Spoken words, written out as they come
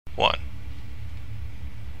1.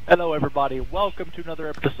 Hello everybody, welcome to another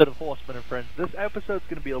episode of Horsemen and Friends. This episode's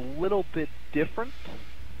going to be a little bit different.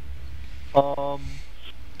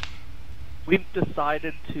 We've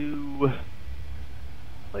decided to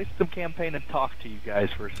play some campaign and talk to you guys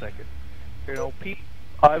for a second. You know,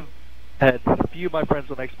 I've had a few of my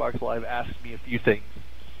friends on Xbox Live ask me a few things,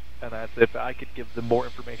 and that's if I could give them more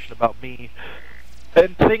information about me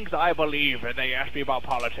and things I believe, and they asked me about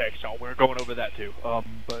politics, so we're going over that too.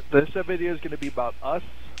 But this video is going to be about us,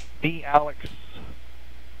 me, Alex,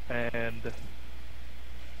 and,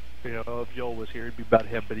 you know, if Joel was here, it'd be about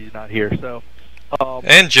him, but he's not here, so...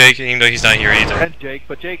 and Jake, even though he's not here either. And Jake,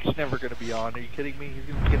 but Jake's never going to be on. Are you kidding me? He's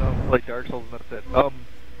going to get on and play Dark Souls and that's it.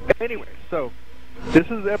 Anyway, so, this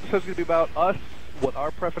episode's going to be about us, what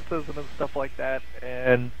our preferences and stuff like that,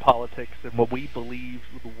 and politics, and what we believe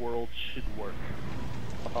the world should work.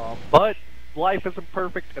 But life isn't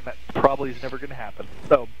perfect, and that probably is never going to happen.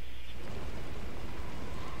 So,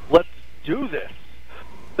 let's do this.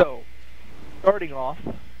 So, starting off,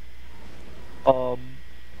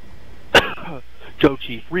 Joe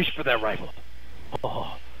Chief, reach for that rifle.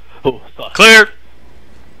 Oh, suck. Clear!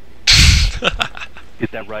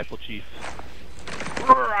 Get that rifle, Chief.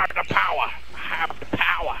 I have the power. I have the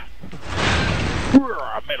power.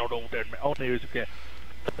 Metal don't dead man. Oh, no, okay.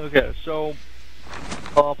 Okay, so,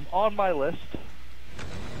 on my list,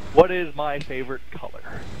 what is my favorite color?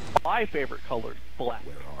 My favorite color is black.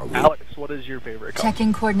 Alex, what is your favorite color?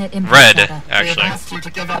 Checking coordinate input. Red, data. actually. Asked you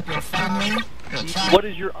to give up your family, your child. What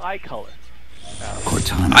is your eye color?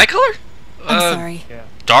 Eye color? I'm sorry. Yeah.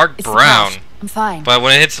 Dark It's brown. I'm fine. But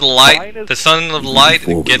when it hits the light, the sun of light,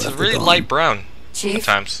 it gets really light brown Chief? at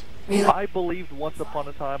times. Really? I believed once upon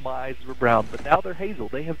a time my eyes were brown, but now they're hazel.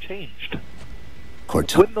 They have changed.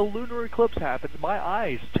 When the lunar eclipse happens, my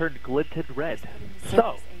eyes turned glinted red.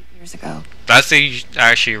 So, 8 years ago. That's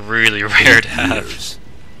actually really rare to have.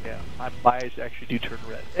 yeah, my eyes actually do turn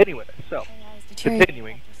red. Anyway, so,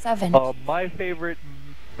 continuing. My favorite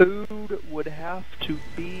food would have to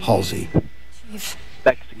be... Halsey. Chief.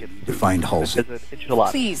 Mexican food. Define Halsey. As an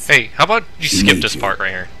enchilada. Please. Hey, how about you skip this part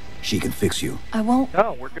right here? She can fix you. I won't.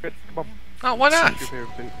 No, we're good. Come on. Oh, why not? What's your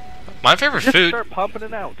favorite food? My favorite Just food... start pumping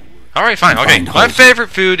it out. Alright, fine, okay. Define My Halsey. favorite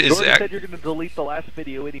food is... You already said you're going to delete the last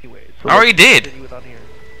video anyways. So I already did. continue it on here.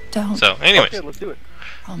 Don't. So, anyways. Okay, let's do it.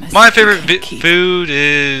 Promise. My favorite Keep. food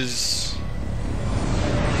is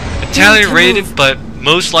Italian rated, but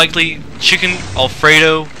most likely chicken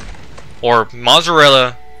Alfredo or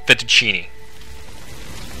mozzarella fettuccine.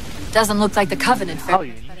 Doesn't look like the Covenant Oh,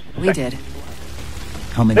 food. you We did.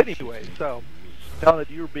 How many? Anyway, so, now that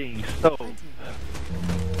you're being so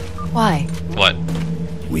Why? What?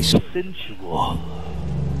 We sensual,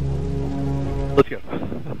 let's go.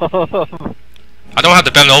 I don't have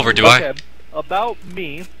to bend over, do Okay, about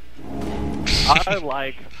me, I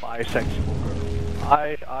like bisexual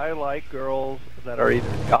girls. I like girls that are either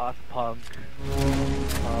goth punk.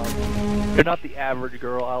 They're not the average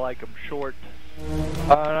girl. I like them short.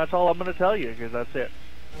 That's all I'm going to tell you, because that's it.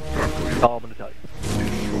 That's all I'm going to tell you.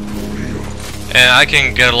 I? And I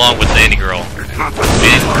can get along with any girl.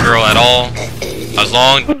 Any girl at all. As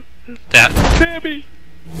long that... Sammy!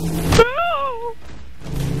 No!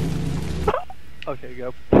 Okay,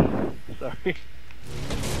 go. Sorry.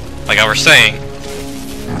 Like I was saying,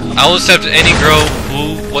 I will accept any girl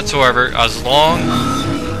who whatsoever as long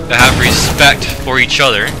they have respect for each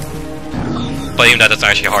other. But even that's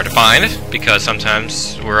actually hard to find, because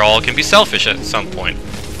sometimes we're all can be selfish at some point.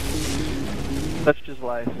 That's just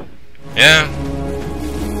life. Yeah.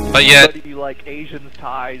 But yet, What do you like? Asians,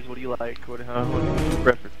 Thais? What do you like? What's your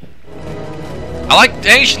preference? I like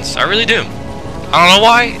Asians, I really do. I don't know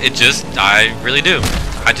why, I really do.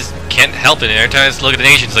 I just can't help it, and every time I just look at an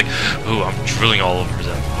Asian, it's like, ooh, I'm drooling all over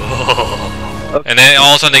them. Okay. And then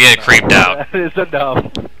all of a sudden they get creeped out. That is enough.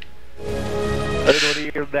 I don't want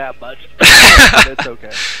to hear that much. But it's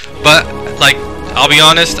okay. But, like, I'll be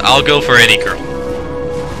honest, I'll go for any girl.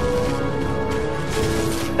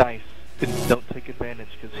 Nice. And don't take advantage,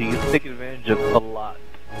 because he's taking advantage of a lot.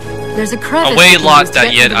 There's a crevice. A way we can lot use to that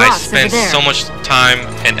get yet to the I rocks spent over there. so much time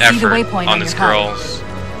and See the effort waypoint on on this your HUD. girls.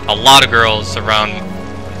 A lot of girls around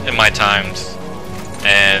in my times.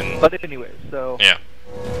 And, But anyway, so yeah.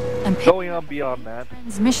 And pick going on beyond that,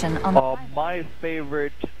 transmission on the my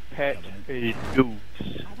favorite pet is dogs.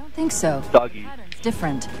 I don't think so. Doggies. It's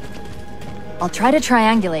different. I'll try to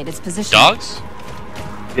triangulate its position. Dogs?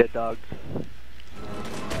 Yeah, dogs.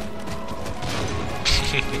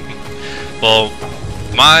 Well,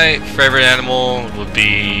 my favorite animal would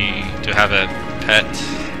be to have a pet.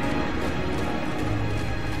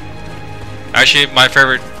 Actually, my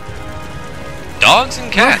favorite dogs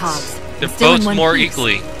and cats. hogs. They're Still in both one more piece.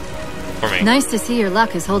 equally for me. Nice to see your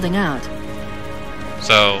luck is holding out.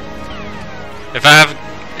 So, if I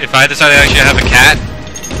decide to actually have a cat,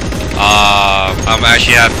 I'm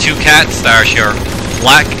actually have 2 cats that actually are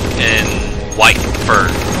black and white fur.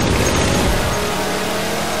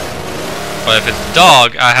 But if it's a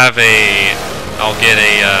dog, I'll get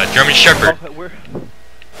a German Shepherd.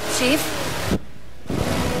 Chief?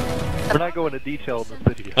 We're not going into detail in this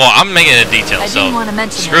video. Well, I'm making it a detail, I so didn't want to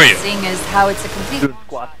mention screw it, you. seeing as how it's a complete... Doing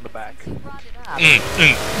squats in the back. It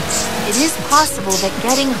is possible that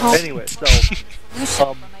getting home... Anyway, so,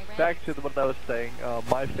 back to what I was saying.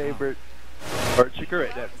 My favorite... Or, screw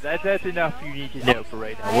it. That's enough you need to know for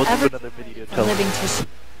right now. We'll do another video till...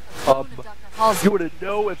 You want to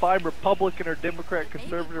know if I'm Republican or Democrat,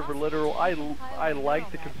 conservative or liberal? I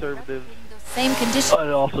like the conservatives. Same condition. I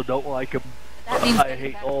also don't like them. I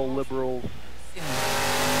hate all liberals.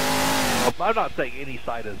 I'm not saying any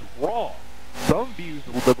side is wrong. Some views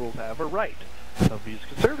the liberals have are right. Some views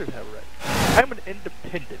conservatives have are right. I'm an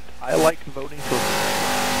independent. I like voting for...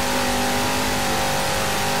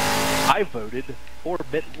 I voted for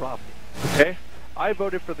Mitt Romney. Okay? I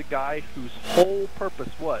voted for the guy whose whole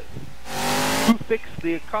purpose was to fix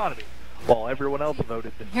the economy, while everyone else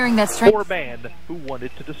voted for a man who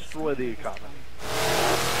wanted to destroy the economy.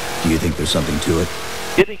 Do you think there's something to it?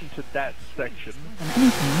 Getting to that section,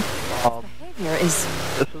 this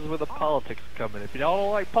is where the politics come in. If you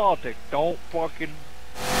don't like politics, don't fucking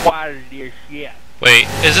watch this shit. Wait,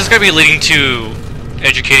 is this going to be leading to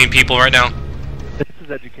educating people right now? This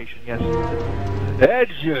is education, yes.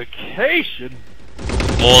 Education?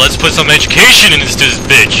 Well, let's put some education into this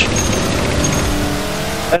bitch.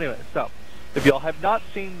 Anyway, so if y'all have not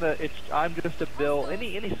seen the I'm Just a Bill,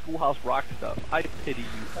 any Schoolhouse Rock stuff, I pity you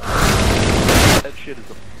all. That shit is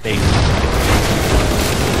amazing.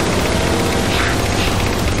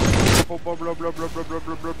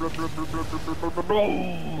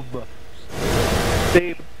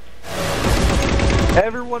 Babe,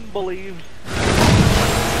 everyone believes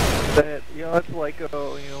that, you know, it's like,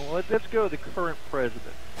 oh, you know, let's go to the current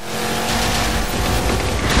president.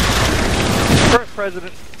 The current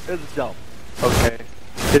president is dumb, okay?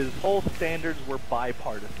 His whole standards were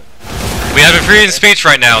bipartisan. We have a freedom of speech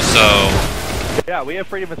right now, so... Yeah, we have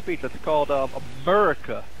freedom of speech. That's called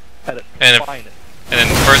America at its finest. And then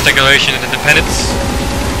First Declaration of Independence?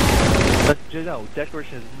 No,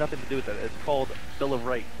 Declaration has nothing to do with that. It's called Bill of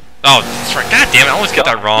Rights. Oh, that's right. God damn it, I always get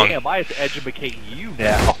that wrong. Damn, I have to educate you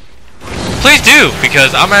now. Please do,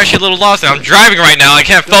 because I'm actually a little lost and I'm driving right now. I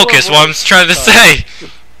can't focus what I'm trying to say.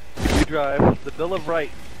 If you drive, the Bill of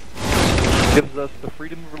Rights gives us the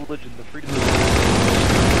freedom of religion, the freedom of...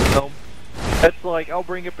 So, that's like, I'll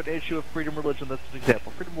bring up an issue of freedom of religion. That's an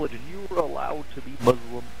example. Freedom of religion. You are allowed to be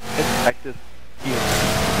Muslim and practice healing.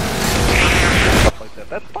 Stuff like that.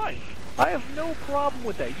 That's fine. I have no problem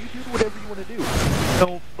with that. You do whatever you want to do.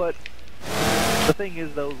 No, but the thing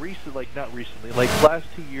is, though, not recently, like last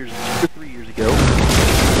 2 years, 2 to 3 years ago,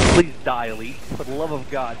 please die, Elite. For the love of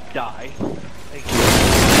God, die. Thank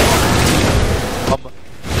you.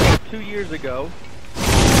 2 years ago,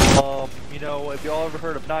 you know, if y'all ever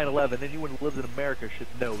heard of 9/11, anyone who lives in America should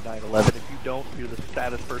know 9/11. If you don't, you're the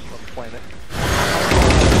saddest person on the planet.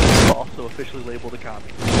 You're also officially labeled a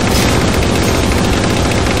commie.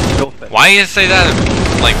 No offense. Why do you say that?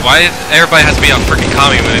 Like, why everybody has to be a freaking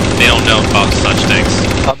commie when they don't know about such things?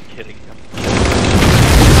 I'm kidding.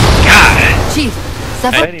 God! Chief,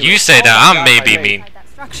 Hey, you say that, I'm maybe mean. That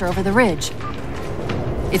structure over the ridge.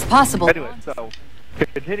 It's possible. Anyway, so,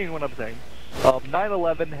 continuing what I'm saying.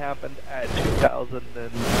 9/11 happened at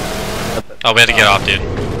 2007. Oh, we had to get off, dude.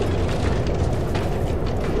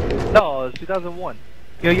 No, it was 2001.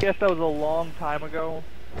 You know, yes, that was a long time ago.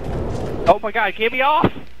 Oh my God, get me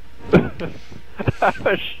off! I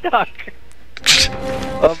was stuck.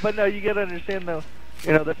 But no, you gotta understand though.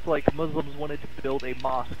 You know, that's like Muslims wanted to build a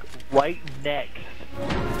mosque right next.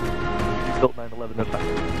 You built 9/11 that time.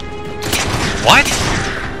 What?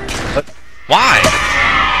 Why?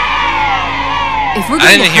 If we're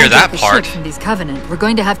going to hijack the ship from these Covenant, we're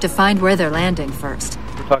going to have to find where they're landing first.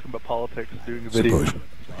 We're talking about politics, doing a video. Suppose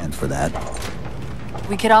and for that.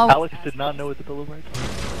 We could all... Alex did not know what the Bill of Rights was.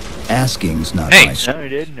 Asking's not Hey. my No, he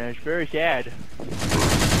didn't. It's very sad.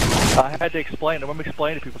 I had to explain it. I'm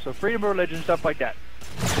explaining to people. So freedom of religion, stuff like that.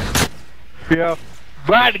 You know,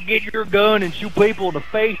 try to get your gun and shoot people in the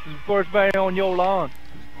face before it's bang on your lawn.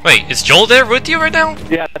 Wait, is Joel there with you right now?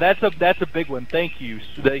 Yeah, that's a big one. Thank you,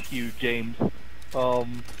 James.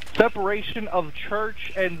 Separation of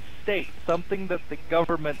church and state, something that the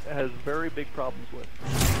government has very big problems with.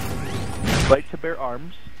 right to bear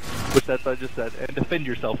arms, which that's what I just said, and defend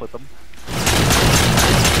yourself with them.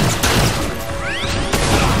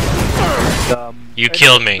 You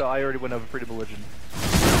killed me. So I already went over freedom of religion.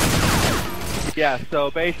 Yeah,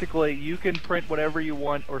 so basically you can print whatever you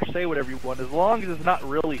want or say whatever you want as long as it's not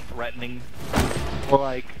really threatening. Or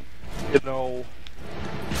like, you know,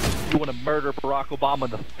 you want to murder Barack Obama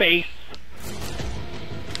in the face.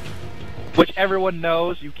 Which everyone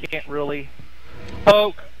knows you can't really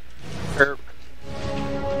poke or...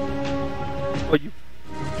 Well, you...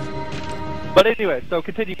 But anyway, so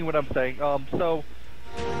continuing what I'm saying, so...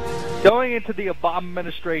 Going into the Obama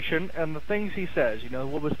administration and the things he says, you know,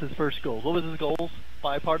 what was his first goal? What was his goals?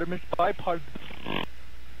 Bipartisanship.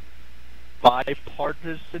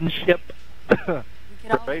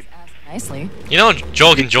 Right? Nicely. You know,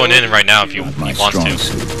 Joel can join in right now if he wants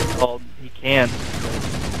to. Well, he can.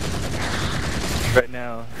 Right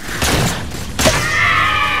now.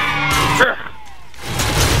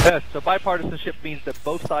 Yes, so bipartisanship means that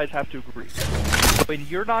both sides have to agree. When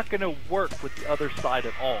you're not going to work with the other side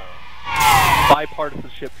at all,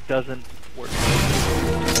 bipartisanship doesn't work.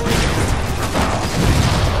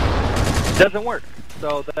 It doesn't work.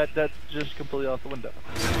 So that's just completely off the window.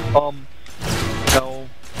 You know,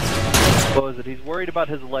 what was it? He's worried about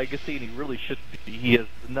his legacy, and he really shouldn't be. He has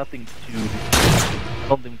nothing to. I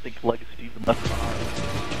don't even think legacy is enough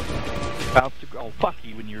behind. Bounce to. Oh, fuck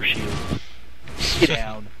you and your shield. Get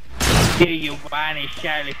down. Get you whiny,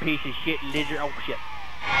 shiny piece of shit, lizard. Oh shit.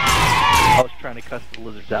 I was trying to cuss the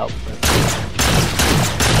lizards out. But...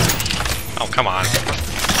 Oh, come on.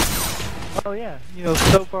 Oh yeah, you know,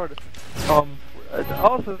 so far.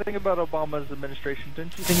 Also, the thing about Obama's administration,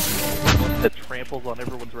 didn't you think that tramples on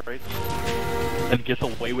everyone's rights and gets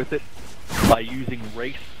away with it by using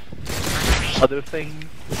race, other things?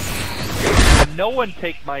 And no one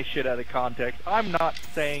take my shit out of context. I'm not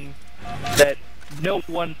saying that no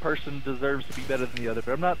one person deserves to be better than the other.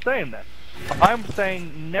 I'm not saying that. I'm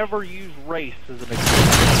saying never use race as an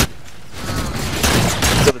example.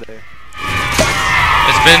 Over there.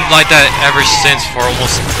 It's been like that ever since for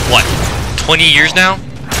almost, what, 20 years now?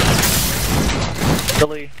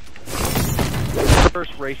 Really?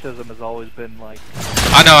 First racism has always been like...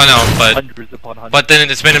 I know, but... Hundreds upon hundreds. But then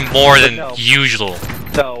it's been more than usual.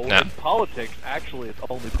 No, in politics, actually, it's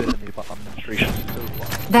only been in the Obama administration so far.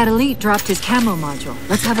 That elite dropped his camo module.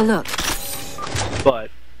 Let's have a look. But...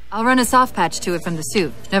 I'll run a soft patch to it from the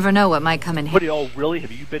suit. Never know what might come in handy. What do y'all really?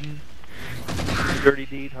 Have you been... Dirty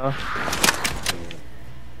deed, huh?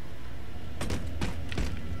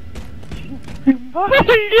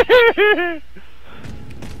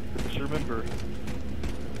 Just remember.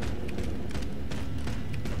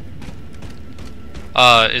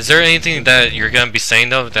 Is there anything that you're gonna be saying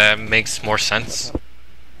though that makes more sense?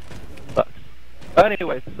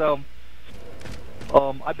 Anyway, so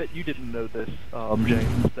I bet you didn't know this,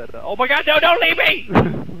 James. That oh my God, no! Don't leave me!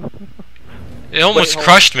 It almost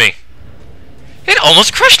crushed me. It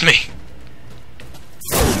almost crushed me.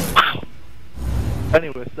 Wow.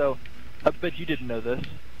 Anyway, so I bet you didn't know this.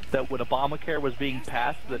 That when Obamacare was being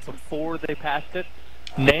passed, that before they passed it,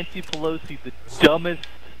 Nancy Pelosi, the dumbest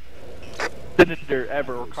senator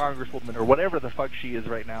ever, or congresswoman, or whatever the fuck she is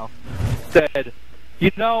right now, said,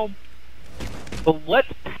 you know, well,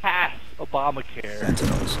 let's pass Obamacare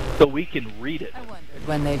so we can read it. I wondered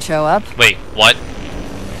when they'd show up. Wait, what?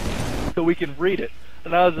 So we can read it.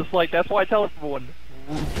 And I was just like, that's why I tell everyone,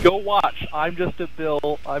 go watch I'm Just a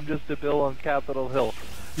Bill on Capitol Hill.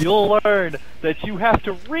 You'll learn that you have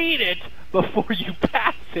to read it before you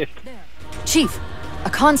pass it. Chief, a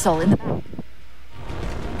console in the back.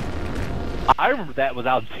 I remember that was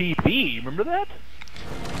on TV. Remember that?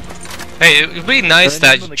 Hey, it would be nice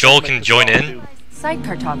that Joel can join in. Site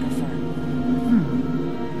cartographer.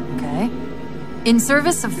 Okay. In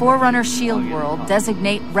service of Forerunner Shield World,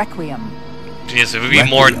 designate Requiem. Yes, it would be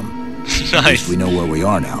more nice. We know where we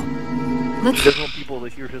are now. He doesn't want people to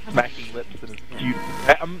hear his smacking lips and his cute.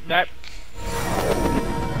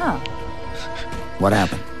 Huh. What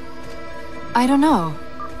happened? I don't know.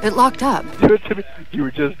 It locked up. Do it to me. You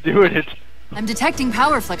were just doing it. I'm detecting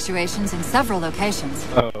power fluctuations in several locations.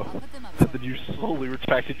 Oh. Then you slowly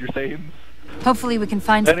retracted your sayings. Hopefully we can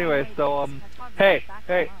find... Anyway, so, hey.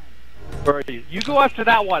 Where are you? You go after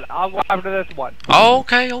that one. I'll go after this one. Oh,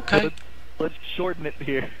 okay. Let's shorten it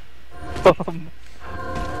here. I'm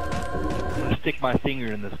gonna stick my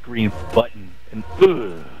finger in this green button and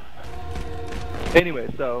Anyway,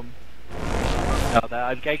 so no,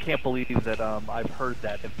 I can't believe that I've heard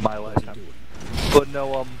that in my lifetime. But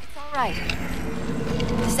no, Right.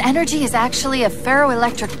 This energy is actually a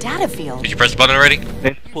ferroelectric data field. Did you press the button already?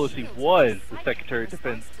 Nancy Pelosi was the Secretary of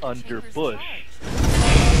Defense under Bush.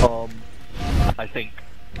 I think.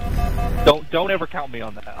 Don't ever count me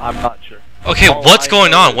on that. I'm not sure. Okay, what's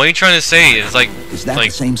going on? What are you trying to say? It's like, Is that the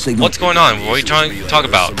same signal? what's going on? What are you trying to talk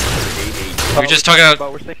about? You're just talking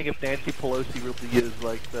about. We're saying if Nancy Pelosi really is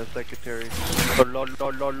like the Secretary.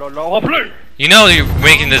 You know you're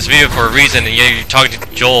making this video for a reason, and yet you're talking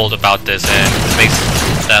to Joel about this, and it makes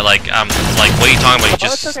that like I'm like, what are you talking about? You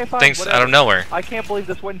just okay, fine, thinks whatever. out of nowhere. I can't believe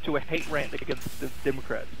this went into a hate rant against the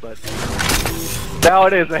Democrats, but now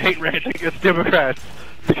it is a hate rant against Democrats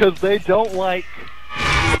because they don't like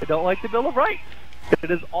the Bill of Rights.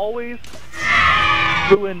 It is always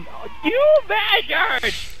doing you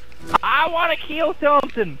bastards. I want to kill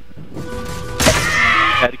something.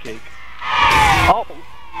 Patty cake. Oh,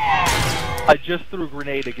 I just threw a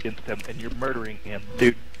grenade against him, and you're murdering him,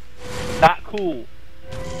 dude. Not cool.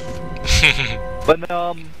 But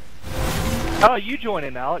oh, you join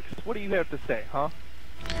in, Alex. What do you have to say, huh?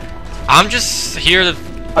 I'm just here to.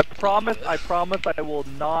 I promise I will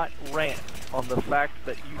not rant on the fact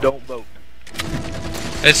that you don't vote.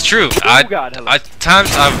 It's true. God, at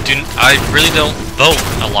times I really don't vote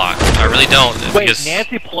a lot. I really don't. Wait, because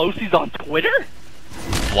Nancy Pelosi's on Twitter?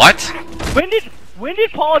 what? When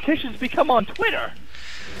did politicians become on Twitter?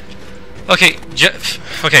 Okay,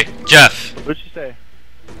 Jeff. Okay, Jeff. What'd she say?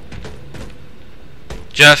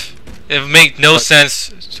 Jeff, it would make no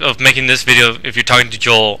sense of making this video if you're talking to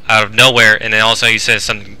Joel out of nowhere, and then also you said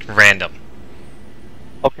something random.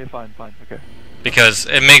 Okay, fine, okay. Because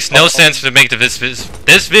it makes no sense to make this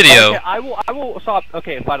video. Okay, I will stop.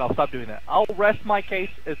 Okay, fine, I'll stop doing that. I'll rest my case.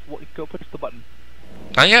 Go push the button.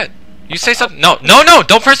 Not yet. You say something. No,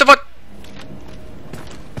 don't press the button.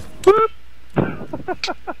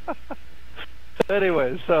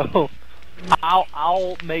 Anyway, so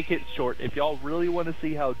I'll make it short. If y'all really want to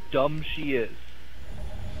see how dumb she is,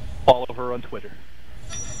 follow her on Twitter.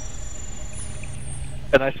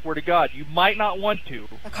 And I swear to God, you might not want to,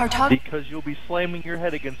 because you'll be slamming your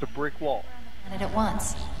head against a brick wall. And at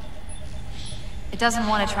once. It doesn't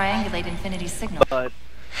want to triangulate Infinity's signal. But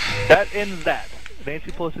that ends that.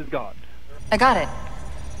 Nancy Pelosi's gone. I got it.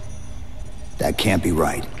 That can't be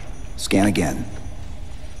right. Scan again.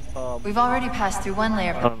 We've already passed through one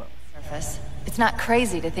layer of the surface. It's not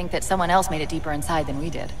crazy to think that someone else made it deeper inside than we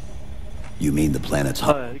did. You mean the planet's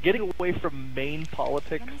hub? Getting away from main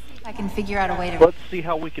politics. I can figure out a way to... Let's see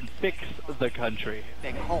how we can fix the country.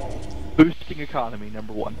 Big hole. Boosting economy,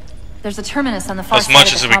 #1. There's a terminus on the far As side much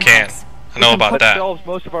of as the we can. complex. I know about that. Solves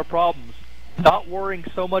most of our problems. Not worrying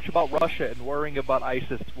so much about Russia and worrying about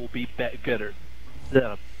ISIS will be better.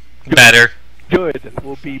 Better. Good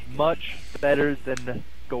will be much better than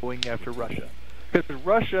going after Russia. Because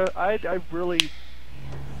Russia, I really...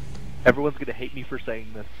 Everyone's going to hate me for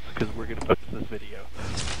saying this, because we're going to post this video.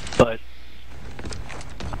 But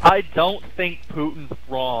I don't think Putin's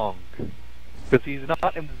wrong. Because he's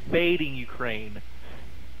not invading Ukraine.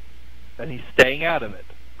 And he's staying out of it.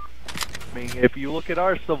 I mean, if you look at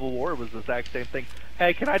our Civil War, it was the exact same thing.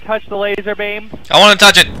 Hey, can I touch the laser beam? I want to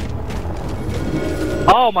touch it.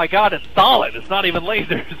 Oh my God, it's solid. It's not even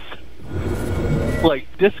lasers. Like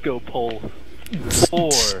disco pole. 4.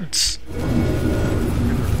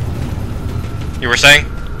 You were saying?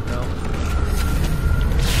 No.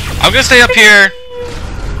 I'm gonna stay up here.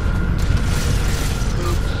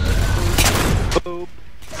 Boop.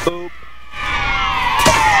 Boop.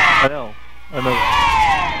 I know.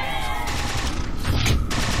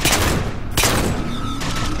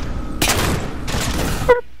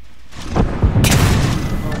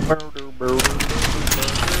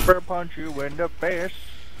 Punch you in the face.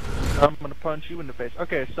 I'm gonna punch you in the face.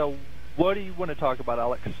 Okay, so what do you want to talk about,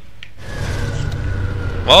 Alex?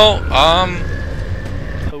 Well,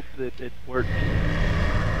 Hope that it works.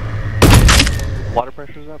 Water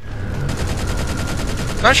pressure's up.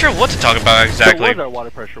 not sure what to talk about exactly. So it was our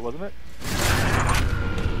water pressure, wasn't it?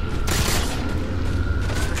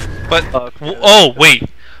 But oh wait,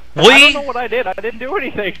 I don't know what I did. I didn't do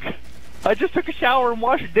anything. I just took a shower and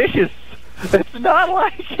washed dishes. It's not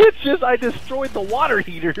like it's just I destroyed the water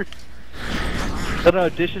heater. I don't know,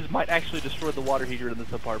 dishes might actually destroy the water heater in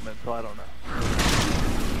this apartment, so I don't know.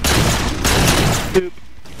 Boop.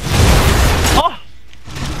 Oh!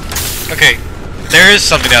 Okay, there is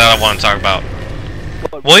something that I want to talk about.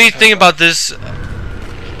 What do you think about this?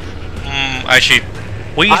 Actually,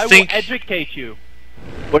 what do you think? I will educate you.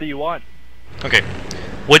 What do you want? Okay,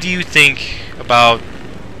 what do you think about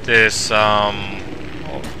this?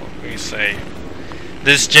 What do you say?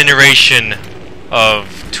 This generation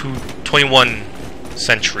of 21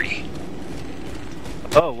 sentry.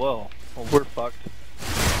 Oh, well, we're fucked.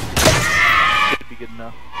 Should be good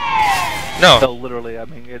enough. No. No, literally, I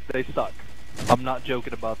mean, they suck. I'm not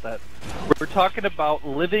joking about that. We're talking about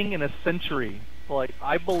living in a century. Like,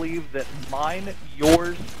 I believe that mine,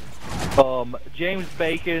 yours, James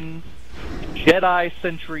Bacon's Jedi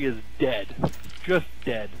century is dead. Just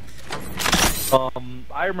dead.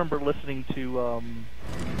 I remember listening to,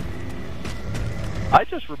 I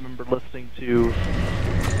just remember listening to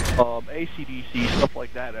ACDC, stuff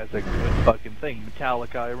like that as a good fucking thing.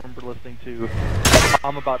 Metallica, I remember listening to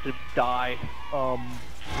I'm About to Die.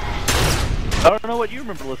 I don't know what you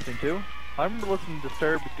remember listening to. I remember listening to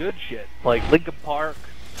Disturbed good shit, like Linkin Park.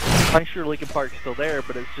 I'm sure Linkin Park's still there,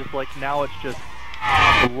 but it's just like now it's just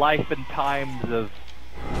the life and times of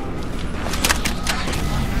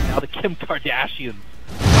now the Kim Kardashians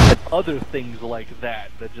and other things like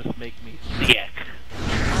that that just make me sick.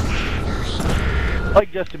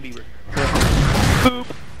 Like Justin Bieber. Boop.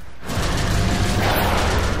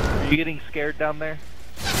 Are you getting scared down there?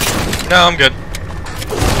 No, I'm good.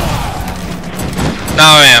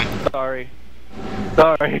 Now I am. Sorry.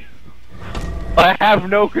 Sorry. I have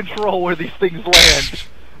no control where these things land.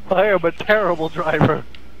 I am a terrible driver.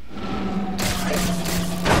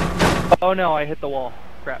 Oh no, I hit the wall.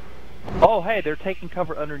 Crap. Oh hey, they're taking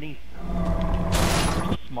cover underneath.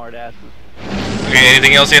 Smart asses. Okay,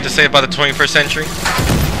 anything else you have to say about the 21st century?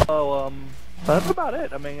 Oh, that's about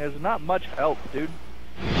it. I mean, there's not much help, dude.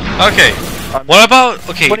 Okay. What about...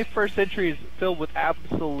 Okay. 21st century is filled with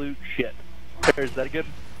absolute shit. Is that good?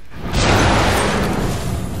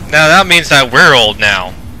 Now that means that we're old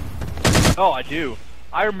now. Oh, I do.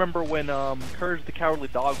 I remember when Courage the Cowardly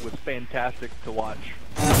Dog was fantastic to watch.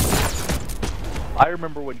 I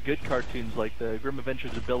remember when good cartoons like the Grim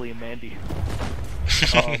Adventures of Billy and Mandy.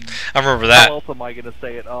 I remember that. How else am I gonna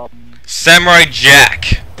say it? Samurai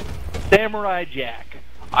Jack. Samurai Jack.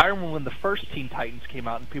 I remember when the first Teen Titans came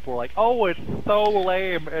out and people were like, "Oh, it's so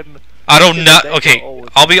lame." And I don't know. Okay,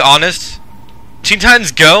 I'll be honest. Teen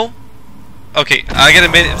Titans Go. Okay, I gotta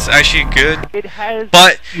admit it's actually good. It has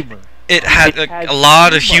humor. It had a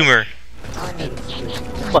lot of humor.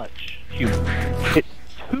 Too much humor. It's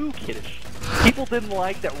too kiddish. People didn't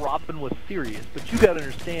like that Robin was serious, but you gotta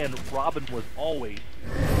understand, Robin was always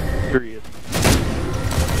serious.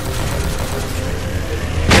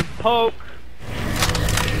 Poke.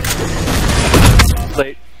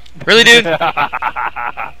 Late. Really, dude?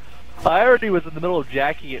 I already was in the middle of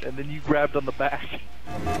jacking it, and then you grabbed on the back.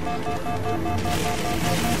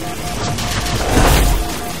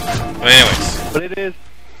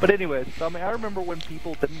 But anyways, so, I mean, I remember when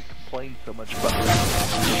people didn't complain so much about it.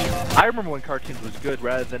 I remember when cartoons was good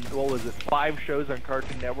rather than, what was it, 5 shows on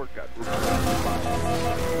Cartoon Network got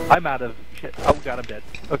replaced. I'm out of shit. Oh god, I'm dead.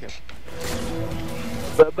 Okay.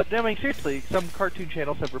 But I mean, seriously, some cartoon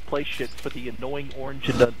channels have replaced shit for the annoying orange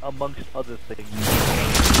and amongst other things.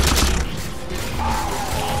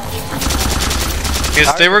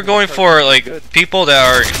 Because they were going for, like, people that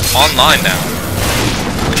are online now.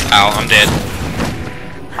 Ow, I'm dead.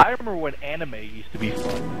 I remember when anime used to be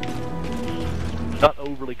fun. Not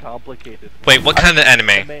overly complicated. Wait, what kind of anime?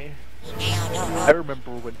 I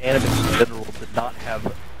remember when anime in general did not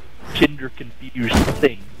have gender-confused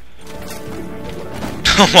things.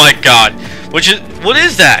 Oh my god. What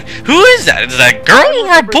is that? Who is that? Is that a girl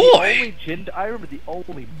or a boy? I remember the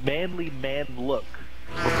only manly man look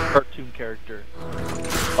of a cartoon character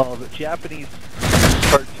of a Japanese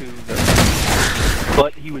cartoon,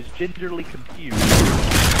 but he was genderly confused.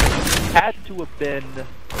 Had to have been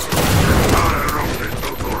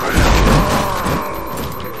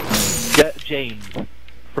James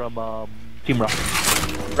from Team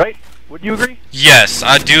Rocket, right? Would you agree? Yes,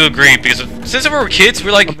 I do agree, because since we were kids, we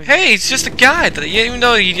were like, hey, it's just a guy, that even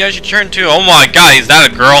though he actually turned to, oh my god, is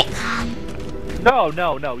that a girl?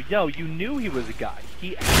 No, you knew he was a guy.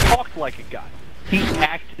 He talked like a guy. He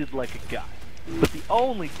acted like a guy. But the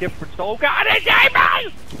only difference, oh god, it's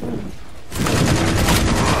Amy!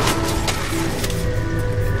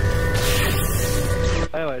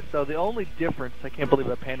 Anyway, so the only difference, I can't believe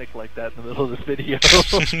I panicked like that in the middle of this video.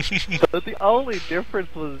 But the only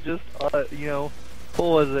difference was just, you know, what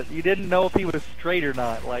was it? You didn't know if he was straight or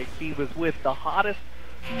not. Like, he was with the hottest,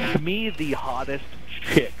 to me, the hottest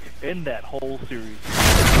chick in that whole series.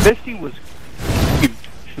 Misty was cute.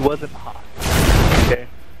 She wasn't hot. Okay?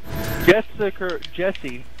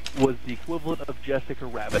 Jessie was the equivalent of Jessica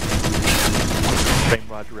Rabbit. Same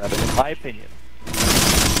Roger Rabbit, in my opinion.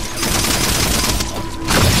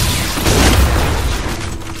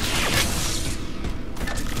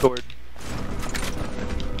 Sword.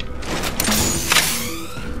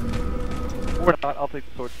 Or not, I'll take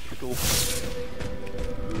the sword. It's cool.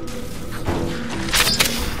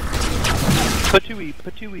 Patui,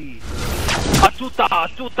 patui. Atuta,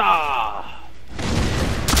 atuta!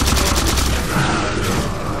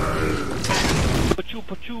 Pachu,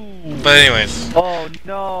 pachu. But anyways. Oh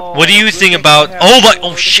no. What do you think about... Oh my...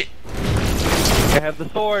 Oh shit! I have the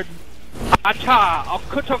sword. Acha!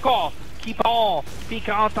 Akutoko! Keep on! Speak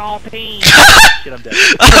on team! Shit, I'm dead.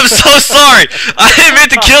 I'm so sorry! I didn't mean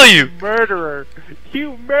to kill you! Murderer!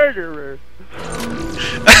 You murderer!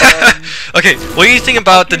 Okay, what do you think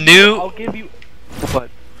about the new... I'll give you...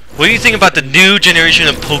 What? What do you think about the new generation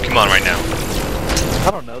of Pokemon right now?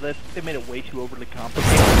 I don't know, they made it way too overly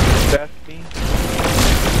complicated, if you ask me.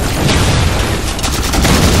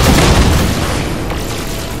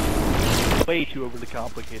 Way too overly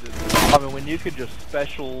complicated. I mean, when you could just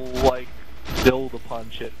special, like, build upon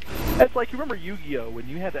shit. It's like, you remember Yu-Gi-Oh! When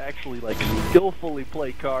you had to actually, like, skillfully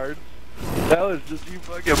play cards? That was just you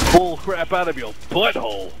fucking pull crap out of your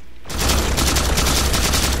butthole.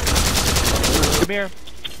 Come here.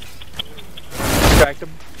 Distract him.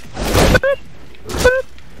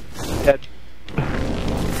 Dead.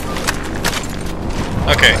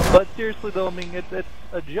 Okay. But seriously though, I mean, it's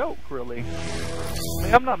a joke, really. I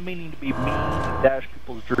mean, I'm not meaning to be mean and dash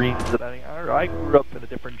people's dreams, but I mean, I grew up in a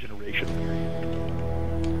different generation.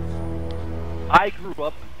 I grew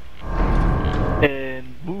up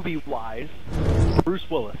in, movie-wise, Bruce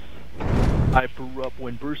Willis. I grew up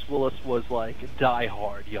when Bruce Willis was like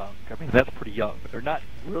die-hard young. I mean, that's pretty young. Or not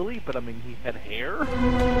really, but I mean, he had hair?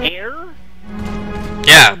 Hair?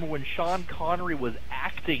 Yeah. I remember when Sean Connery was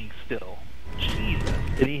acting still. Jesus.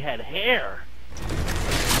 And he had hair.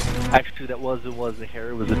 Actually, that wasn't hair,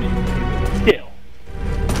 it was a toothpaste. Still.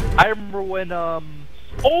 I remember when, I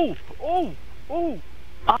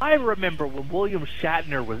remember when William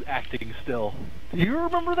Shatner was acting still. Do you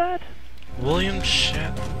remember that? William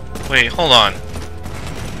Shatner... Wait, hold on.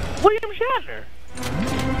 William Shatner!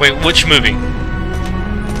 Wait, which movie?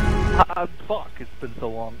 Fuck, it's been so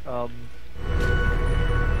long.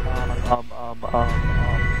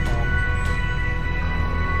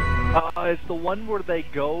 It's the one where they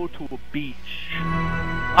go to a beach.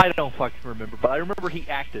 I don't fucking remember, but I remember he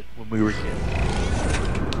acted when we were kids.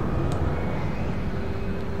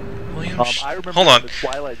 I remember hold on. The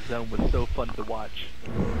Twilight Zone was so fun to watch.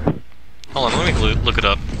 Hold on, let me look it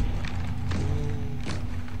up.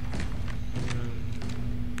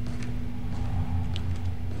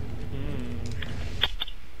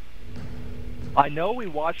 I know we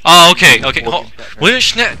watched... Oh, okay. William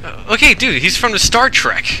Shatner. Okay, dude, he's from the Star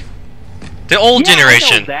Trek. The old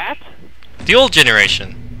generation. I know that. The old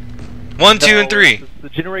generation. 1, 2, and 3. The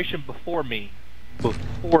generation before me.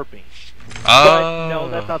 Before me. Oh. But no,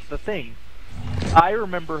 that's not the thing. I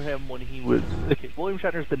remember him when he was... Okay, William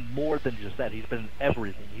Shatner's been more than just that. He's been in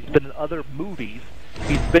everything. He's been in other movies.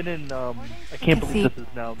 He's been in, I can't believe this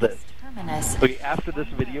is now this. Okay, after this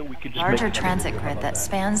video, we can just larger make transit grid that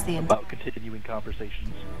spans the about continuing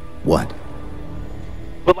conversations. What?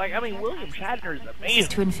 But like, I mean, William Shatner is amazing.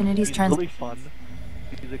 To Infinity's He's transit. really fun.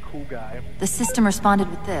 He's a cool guy. The system responded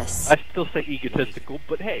with this. I still say egotistical,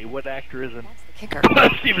 but hey, what actor isn't? Kicker.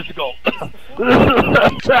 Steven Seagal.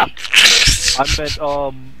 I meant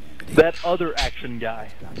that other action guy.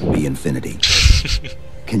 The Infinity.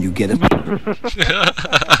 Can you get it?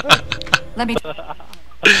 Let me.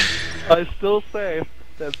 I still say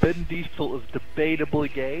that Vin Diesel is debatably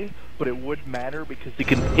gay, but it wouldn't matter because he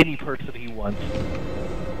can be any person he wants.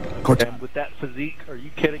 And with that physique, are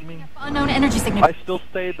you kidding me? Unknown energy signature. I still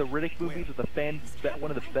say the Riddick movies are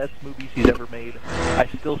one of the best movies he's ever made. I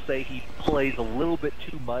still say he plays a little bit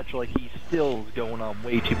too much, like he still is going on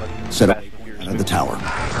way too much. Set up at the tower.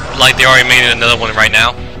 Like they already made another one right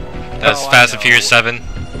now. That's Fast and Furious 7.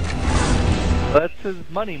 That's his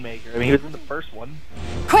money maker. I mean, he was in the first one.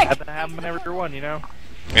 Quick! Have him in every one, you know?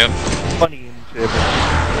 Yep. Funny into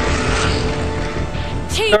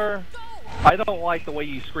everything. Sir, I don't like the way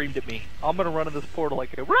you screamed at me. I'm gonna run in this portal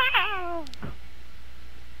like a... Rah!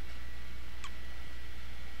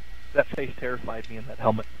 That face terrified me in that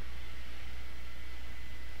helmet.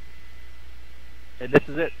 And this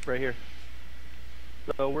is it, right here.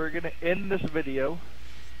 So we're gonna end this video.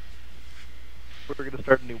 We're gonna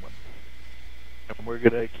start a new one. And we're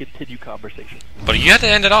gonna continue conversation. But you have to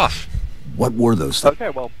end it off. What were those things? Okay,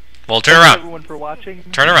 well... Well, turn thanks around. everyone for watching.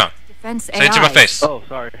 Turn around. Defense Say it to my face. Oh,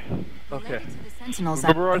 sorry. Okay.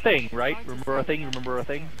 Remember our thing, right? Remember our thing? Remember our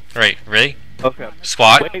thing? Right, ready? Okay.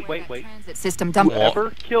 Squat. Wait. Transit system dump.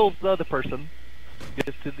 Whoever kills the other person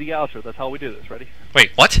gets to the outro. That's how we do this. Ready?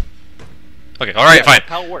 Wait, what? Okay, alright, fine. That's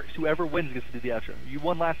how it works. Whoever wins gets to do the outro. You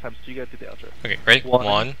won last time, so you gotta do the outro. Okay, ready?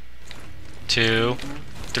 1, 2,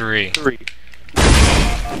 3.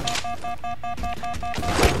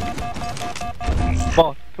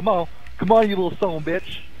 Come on, you little son of a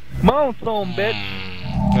bitch. Come on, son of a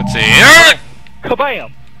bitch. Let's see.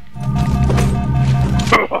 Kabam!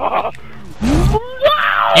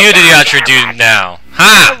 You do the outro, dude, now.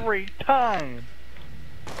 Ha! Every time.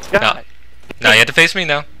 No. God. Now you have to face me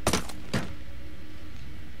now.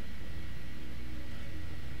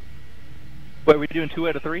 Wait, are we doing 2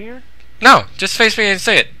 out of 3 here? No, just face me and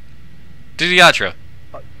say it. Do the outro.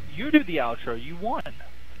 You do the outro. You won.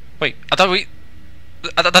 Wait, I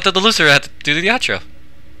thought the loser had to do the outro.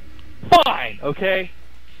 Fine, okay?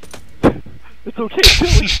 It's okay,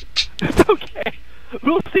 Billy. It's okay.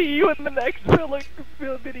 We'll see you in the next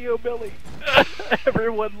video, Billy.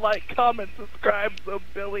 Everyone like, comment, subscribe, so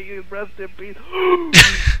Billy rest in peace.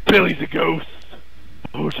 Billy's a ghost.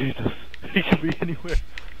 Oh, Jesus. He can be anywhere.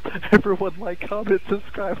 Everyone like, comment,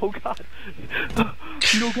 subscribe. Oh, God.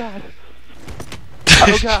 Oh, God.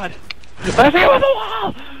 Oh, God. I see you on the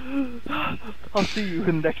wall! I'll see you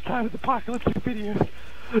in the next time with apocalyptic videos.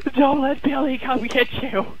 Don't let Billy come get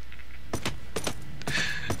you.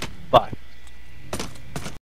 Bye.